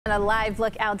A live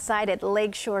look outside at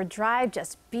Lakeshore Drive.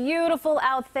 Just beautiful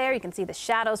out there. You can see the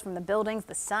shadows from the buildings,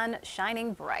 the sun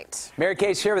shining bright. Mary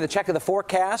Kay's here with a check of the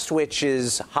forecast, which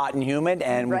is hot and humid,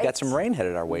 and we've got some rain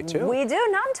headed our way, too. We do.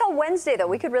 Not until Wednesday, though.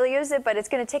 We could really use it, but it's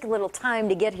going to take a little time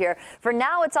to get here. For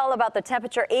now, it's all about the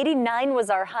temperature. 89 was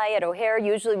our high at O'Hare.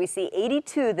 Usually we see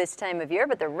 82 this time of year,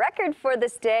 but the record for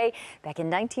this day back in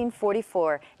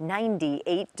 1944,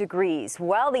 98 degrees.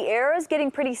 Well, the air is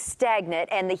getting pretty stagnant,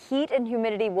 and the heat and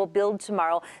humidity will build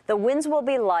tomorrow. The winds will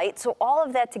be light, so all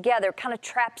of that together kind of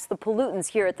traps the pollutants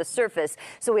here at the surface.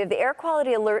 So we have the air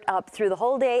quality alert up through the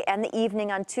whole day and the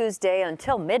evening on Tuesday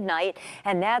until midnight,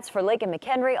 and that's for Lake and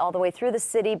McHenry all the way through the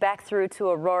city, back through to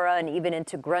Aurora, and even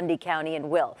into Grundy County and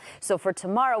Will. So for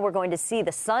tomorrow, we're going to see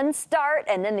the sun start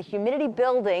and then the humidity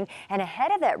building, and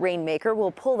ahead of that rainmaker, we'll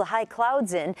pull the high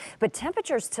clouds in. But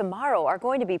temperatures tomorrow are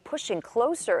going to be pushing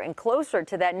closer and closer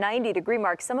to that 90-degree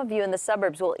mark. Some of you in the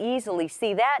suburbs will easily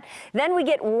see that. Then we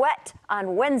get wet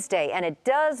on Wednesday, and it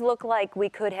does look like we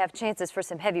could have chances for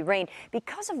some heavy rain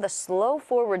because of the slow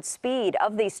forward speed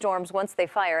of these storms once they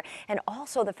fire, and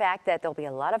also the fact that there'll be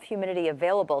a lot of humidity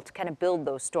available to kind of build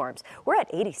those storms. We're at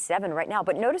 87 right now,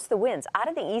 but notice the winds out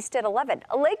of the east at 11.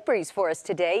 A lake breeze for us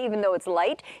today, even though it's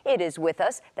light, it is with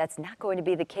us. That's not going to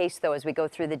be the case, though, as we go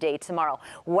through the day tomorrow.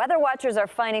 Weather watchers are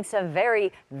finding some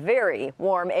very, very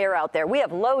warm air out there. We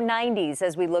have low 90s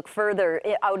as we look further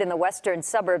out in the western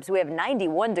suburbs. We have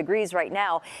 91 degrees right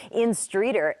now in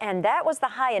Streeter, and that was the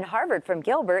high in Harvard from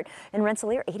Gilbert. In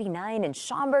Rensselaer, 89. In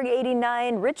Schaumburg,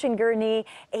 89. Rich and Gurnee,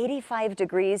 85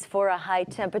 degrees for a high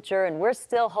temperature, and we're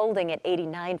still holding at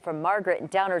 89 from Margaret in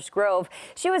Downers Grove.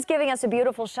 She was giving us a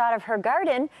beautiful shot of her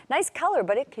garden. Nice color,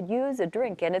 but it could use a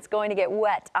drink, and it's going to get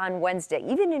wet on Wednesday,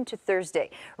 even into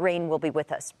Thursday. Rain will be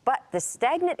with us, but the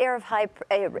stagnant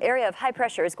area of high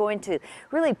pressure is going to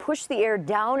really push the air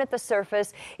down at the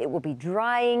surface. It will be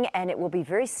drying, and it will be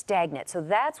very stagnant. So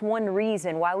that's one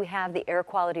reason why we have the air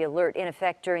quality alert in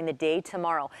effect during the day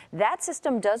tomorrow. That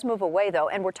system does move away, though,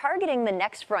 and we're targeting the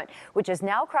next front, which is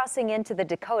now crossing into the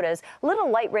Dakotas. Little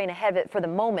light rain ahead of it for the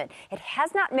moment. It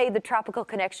has not made the tropical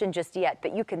connection just yet,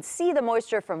 but you can see the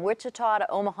moisture from Wichita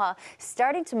to Omaha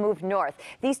starting to move north.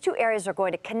 These two areas are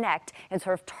going to connect and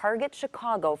sort of target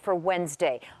Chicago for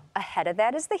Wednesday. Ahead of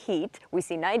that is the heat. We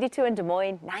see 92 in Des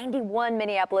Moines, 91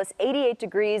 Minneapolis, 88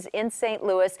 degrees in St.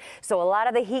 Louis. So a lot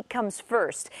of the heat comes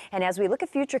first. And as we look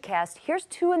at Futurecast, here's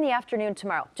 2 in the afternoon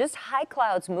tomorrow. Just high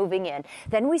clouds moving in.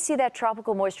 Then we see that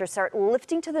tropical moisture start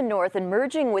lifting to the north and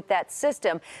merging with that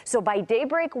system. So by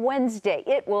daybreak Wednesday,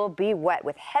 it will be wet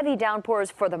with heavy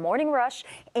downpours for the morning rush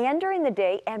and during the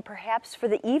day, and perhaps for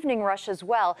the evening rush as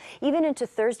well. Even into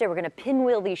Thursday, we're going to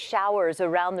pinwheel these showers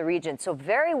around the region. So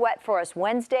very wet for us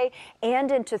Wednesday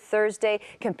and into Thursday.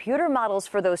 Computer models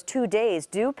for those 2 days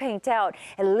do paint out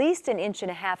at least 1.5 inches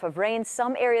of rain.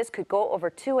 Some areas could go over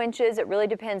 2 inches. It really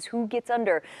depends who gets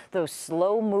under those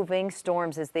slow-moving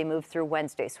storms as they move through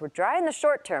Wednesday. So we're dry in the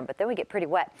short term, but then we get pretty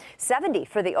wet. 70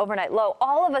 for the overnight low.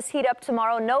 All of us heat up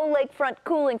tomorrow. No lakefront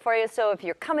cooling for you, so if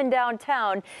you're coming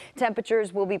downtown,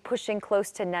 temperatures will be pushing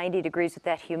close to 90 degrees with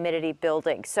that humidity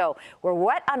building. So we're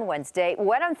wet on Wednesday,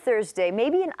 wet on Thursday,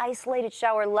 maybe an isolated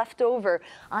shower left over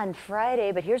on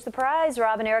Friday. But here's the prize,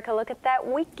 Rob and Erica. Look at that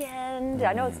weekend.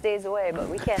 I know it's days away, but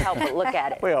we can't help but look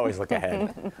at it. We always look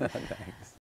ahead. Thanks.